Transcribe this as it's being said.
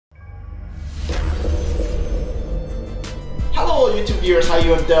Hello YouTube viewers, how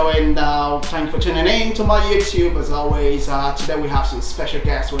you doing? Thank you for tuning in to my YouTube. As always, today we have some special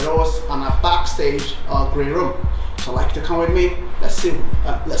guests with us on a backstage green room. So like to come with me? Let's see,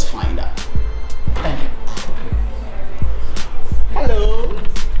 let's find out. Thank you. Hello.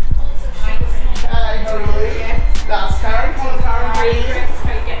 Hi, how are you? That's Karen. Hello Karen, how are you?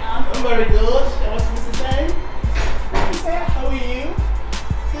 How are you getting on? I'm very good. What's Mr. Say? How are you?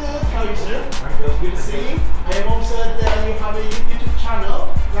 Good. How are you, sir? I'm good. Good to see you. I have also said you have a YouTube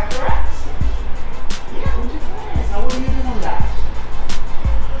channel. Is that correct? Yeah. Would you guys? How are you doing on that?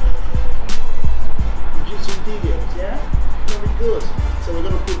 YouTube videos, yeah? Very good. So we're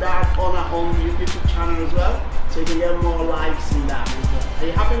gonna put that on our own YouTube channel as well, so you can get more likes in that as well. Are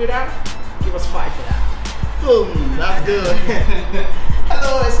you happy with that? Give us 5 for that. Boom. That's good.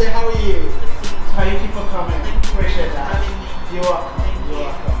 Hello, Esse. How are you? Thank you for coming. Appreciate that. You're welcome. You're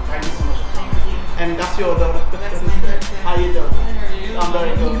welcome. Thank you so much for coming. And that's your daughter. That's my daughter. How you doing? How I'm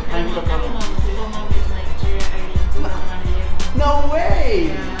very good. Thank you for coming. Nigeria, No way!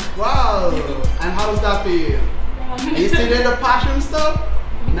 Yeah. Wow! And how was that for you? Are you still doing the passion stuff?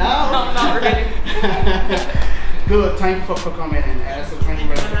 No? No, not really. Good. Thank you for coming in. So thank you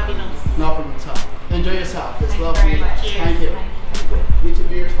very much. No problem at all. Enjoy yourself. It's lovely. Thank you. YouTube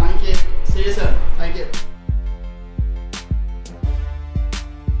viewers, thank you. See you soon. Thank you.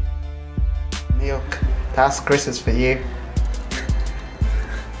 Milk. That's Chris's for you.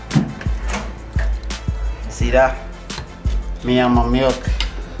 See that? Me and my milk.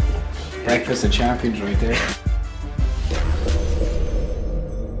 Breakfast of champions right there.